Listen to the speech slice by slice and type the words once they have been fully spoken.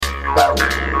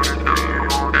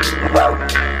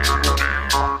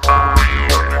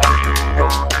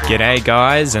G'day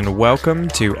guys and welcome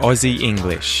to Aussie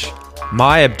English.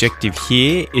 My objective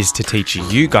here is to teach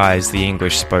you guys the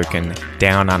English spoken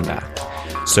down under.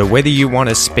 So whether you want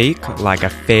to speak like a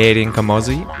fair dinkum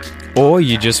Aussie or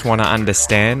you just want to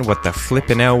understand what the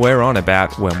flippin' hell we're on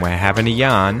about when we're having a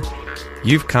yarn,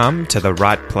 you've come to the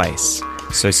right place.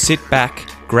 So sit back,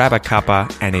 grab a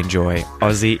cuppa and enjoy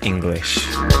Aussie English.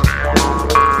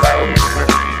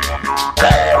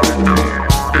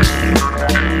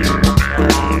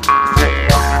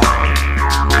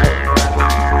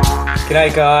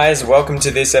 G'day guys, welcome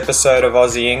to this episode of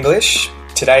Aussie English.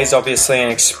 Today's obviously an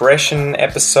expression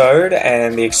episode,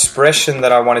 and the expression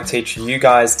that I want to teach you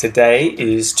guys today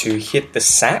is to hit the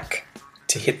sack,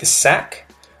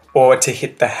 or to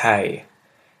hit the hay,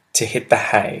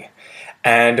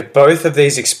 And both of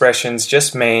these expressions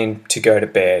just mean to go to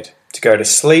bed. To go to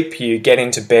sleep, you get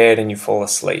into bed and you fall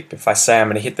asleep. If I say I'm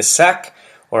going to hit the sack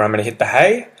or I'm going to hit the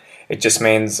hay, it just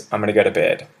means I'm going to go to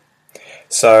bed.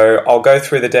 So I'll go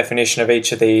through the definition of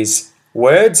each of these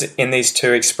words in these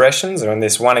two expressions, or in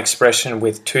this one expression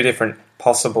with two different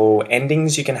possible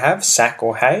endings you can have, sack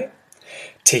or hay.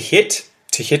 To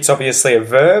hit's obviously a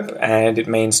verb, and it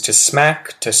means to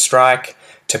smack, to strike,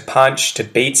 to punch, to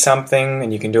beat something,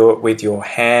 and you can do it with your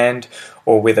hand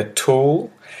or with a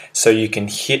tool. So you can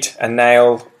hit a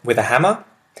nail with a hammer.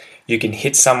 You can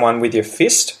hit someone with your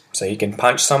fist, so you can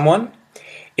punch someone.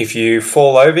 If you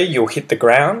fall over, you'll hit the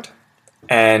ground.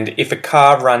 And if a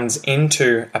car runs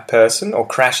into a person or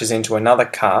crashes into another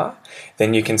car,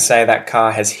 then you can say that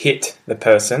car has hit the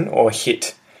person or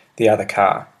hit the other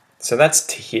car. So that's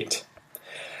to hit.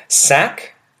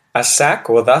 Sack, a sack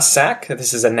or the sack,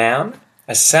 this is a noun.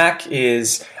 A sack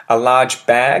is a large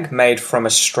bag made from a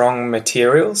strong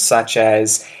material such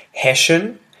as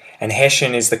hessian. And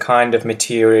hessian is the kind of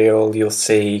material you'll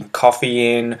see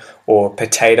coffee in or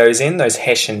potatoes in, those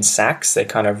hessian sacks. They're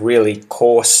kind of really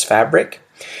coarse fabric.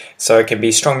 So it can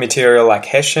be strong material like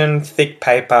hessian, thick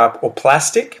paper or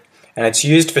plastic, and it's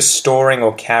used for storing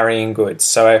or carrying goods.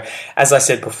 So as I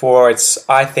said before,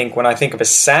 when I think of a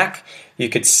sack, you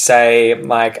could say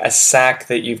like a sack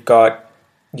that you've got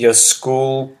your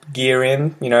school gear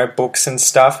in, books and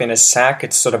stuff in a sack.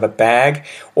 It's sort of a bag,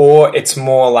 or it's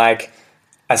more like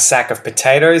a sack of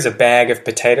potatoes, a bag of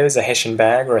potatoes, a hessian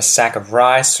bag, or a sack of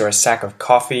rice, or a sack of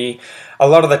coffee. A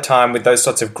lot of the time with those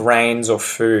sorts of grains or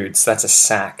foods, that's a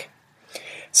sack.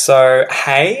 So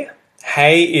hay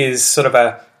is sort of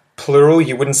a plural.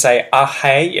 You wouldn't say a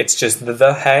hay, it's just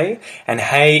the hay. And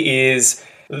hay is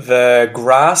the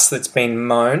grass that's been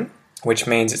mown, which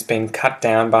means it's been cut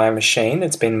down by a machine.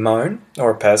 It's been mown,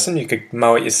 or a person. You could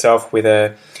mow it yourself with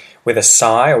a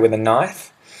scythe or with a knife.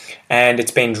 And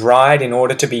it's been dried in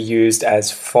order to be used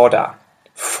as fodder.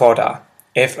 Fodder.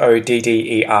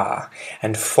 Fodder.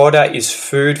 And fodder is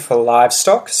food for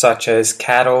livestock, such as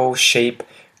cattle, sheep,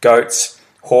 goats,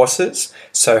 horses.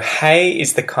 So hay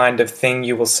is the kind of thing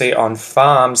you will see on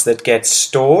farms that gets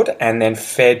stored and then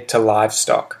fed to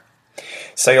livestock.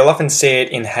 So you'll often see it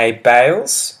in hay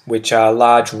bales, which are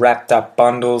large wrapped up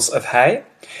bundles of hay.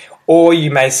 Or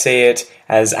you may see it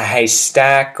as a hay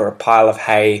stack or a pile of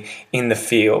hay in the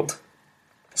field.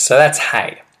 So that's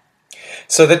hay.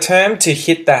 So the term to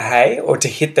hit the hay or to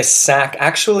hit the sack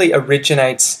actually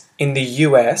originates in the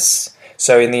US,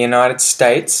 so in the United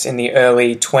States in the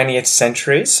early 20th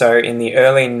century, so in the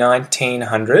early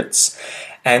 1900s.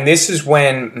 And this is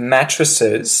when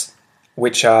mattresses,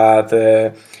 which are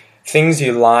the things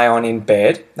you lie on in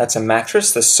bed, that's a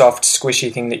mattress, the soft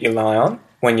squishy thing that you lie on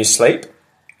when you sleep,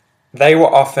 they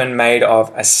were often made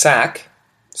of a sack,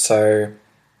 so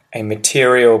a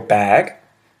material bag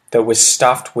that was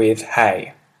stuffed with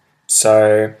hay.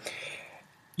 So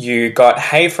you got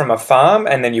hay from a farm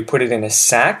and then you put it in a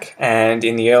sack, and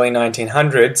in the early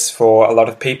 1900s, for a lot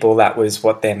of people, that was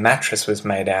what their mattress was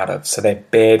made out of. So their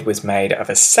bed was made of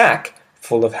a sack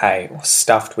full of hay or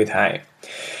stuffed with hay.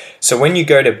 So when you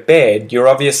go to bed, you're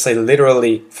obviously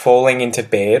literally falling into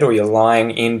bed, or you're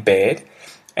lying in bed.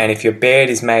 And if your bed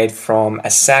is made from a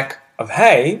sack of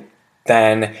hay,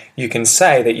 then you can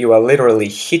say that you are literally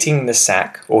hitting the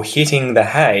sack or hitting the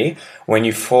hay when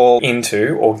you fall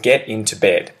into or get into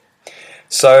bed.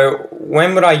 So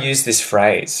when would I use this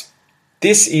phrase?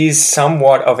 This is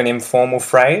somewhat of an informal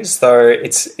phrase, though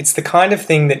it's the kind of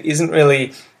thing that isn't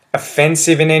really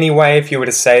offensive in any way if you were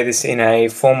to say this in a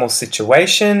formal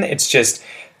situation. It's just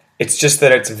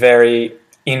that it's very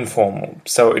informal.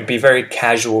 So it would be very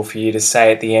casual for you to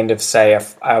say at the end of, say,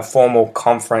 a formal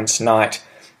conference night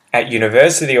at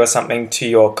university or something to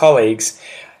your colleagues,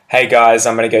 hey guys,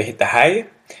 I'm going to go hit the hay.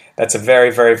 That's a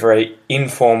very, very, very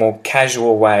informal,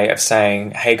 casual way of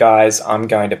saying, hey guys, I'm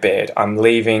going to bed. I'm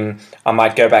leaving. I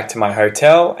might go back to my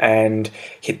hotel and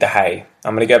hit the hay.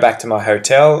 I'm going to go back to my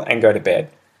hotel and go to bed.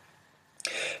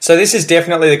 So this is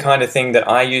definitely the kind of thing that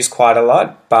I use quite a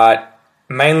lot, but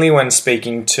mainly when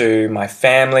speaking to my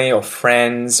family or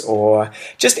friends or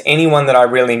just anyone that I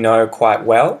really know quite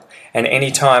well. And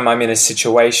anytime I'm in a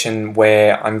situation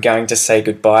where I'm going to say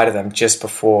goodbye to them just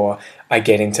before I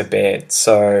get into bed.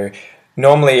 So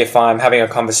normally if I'm having a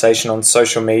conversation on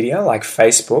social media like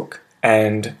Facebook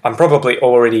and I'm probably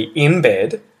already in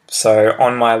bed, so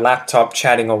on my laptop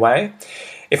chatting away,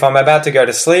 if I'm about to go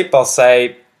to sleep, I'll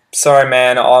say, sorry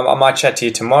man, I might chat to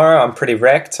you tomorrow. I'm pretty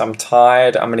wrecked. I'm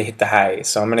tired. I'm going to hit the hay.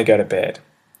 So I'm going to go to bed.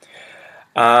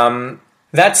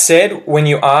 That said, when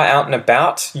you are out and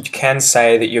about, you can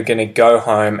say that you're going to go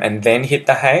home and then hit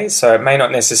the hay. So it may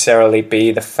not necessarily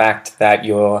be the fact that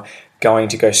you're going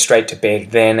to go straight to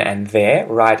bed then and there,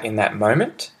 right in that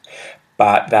moment,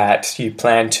 but that you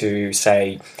plan to,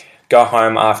 say, go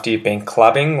home after you've been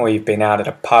clubbing or you've been out at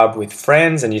a pub with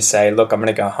friends and you say, look, I'm going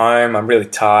to go home. I'm really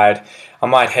tired. I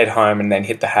might head home and then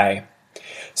hit the hay.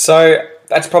 So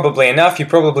that's probably enough. You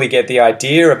probably get the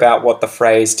idea about what the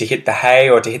phrase to hit the hay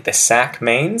or to hit the sack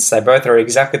means. They both are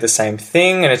exactly the same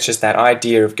thing, and it's just that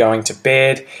idea of going to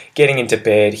bed, getting into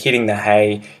bed, hitting the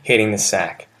hay, hitting the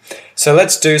sack. So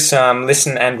let's do some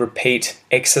listen and repeat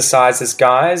exercises,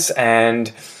 guys,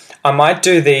 and I might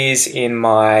do these in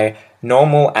my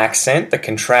normal accent, the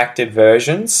contracted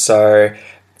version. So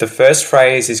the first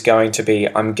phrase is going to be,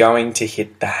 I'm going to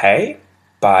hit the hay.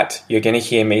 But you're going to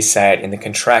hear me say it in the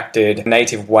contracted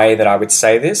native way that I would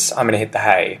say this. I'm going to hit the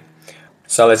hay.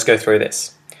 So let's go through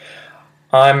this.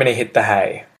 I'm going to hit the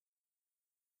hay.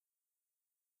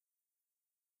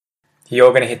 You're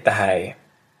going to hit the hay.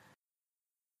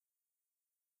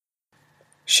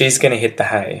 She's going to hit the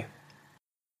hay.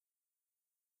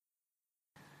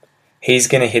 He's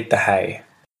going to hit the hay.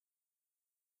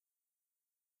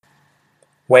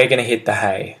 We're going to hit the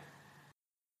hay.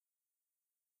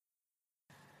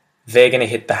 They're going to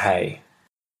hit the hay.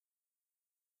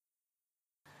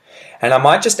 And I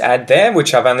might just add there,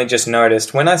 which I've only just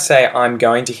noticed, when I say I'm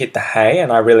going to hit the hay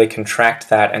and I really contract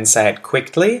that and say it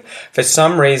quickly, for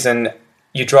some reason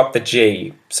you drop the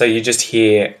G. So you just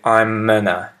hear I'm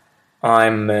gonna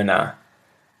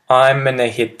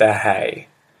hit the hay.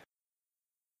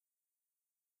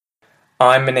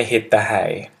 I'm gonna hit the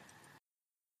hay.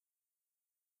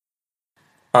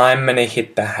 I'm gonna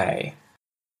hit the hay.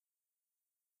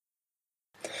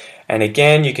 And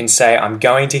again, you can say, I'm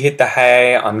going to hit the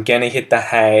hay, I'm going to hit the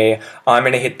hay, I'm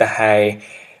going to hit the hay.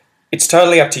 It's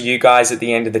totally up to you guys at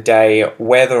the end of the day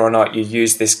whether or not you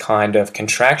use this kind of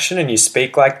contraction and you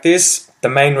speak like this. The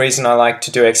main reason I like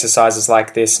to do exercises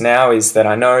like this now is that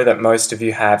I know that most of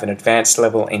you have an advanced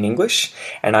level in English,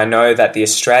 and I know that the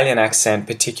Australian accent,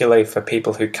 particularly for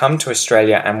people who come to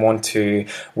Australia and want to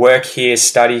work here,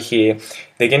 study here,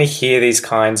 they're going to hear these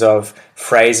kinds of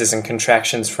phrases and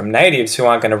contractions from natives who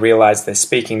aren't going to realize they're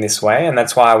speaking this way, and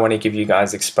that's why I want to give you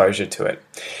guys exposure to it.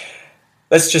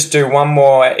 Let's just do one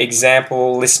more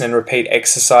example, listen and repeat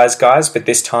exercise, guys, but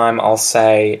this time I'll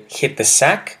say hit the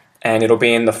sack, and it'll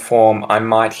be in the form I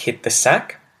might hit the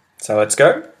sack. So let's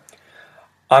go.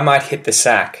 I might hit the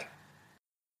sack.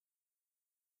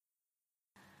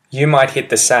 You might hit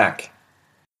the sack.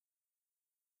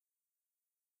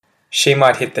 She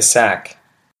might hit the sack.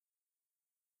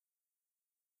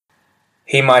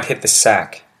 He might hit the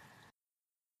sack.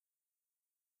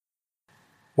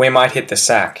 We might hit the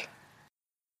sack.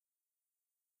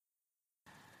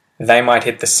 They might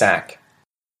hit the sack.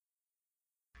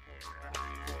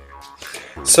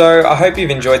 So I hope you've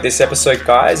enjoyed this episode,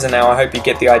 guys, and now I hope you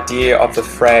get the idea of the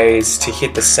phrase to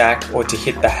hit the sack or to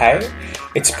hit the hay.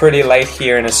 It's pretty late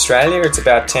here in Australia. It's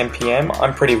about 10 p.m.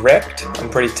 I'm pretty wrecked. I'm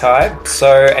pretty tired.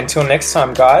 So until next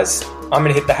time, guys, I'm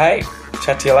going to hit the hay.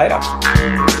 Chat to you later.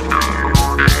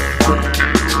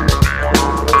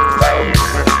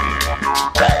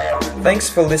 Thanks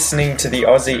for listening to the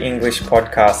Aussie English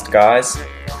podcast, guys.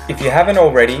 If you haven't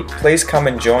already, please come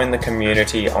and join the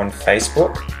community on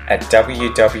Facebook at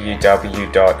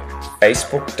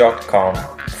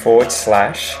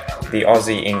www.facebook.com/the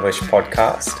Aussie English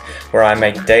podcast, where I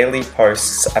make daily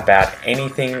posts about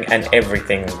anything and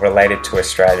everything related to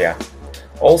Australia.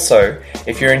 Also,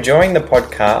 if you're enjoying the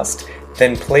podcast,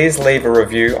 then please leave a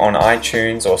review on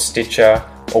iTunes or Stitcher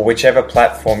or whichever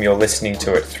platform you're listening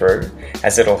to it through,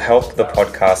 as it'll help the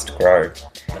podcast grow.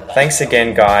 Thanks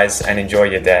again, guys, and enjoy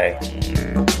your day.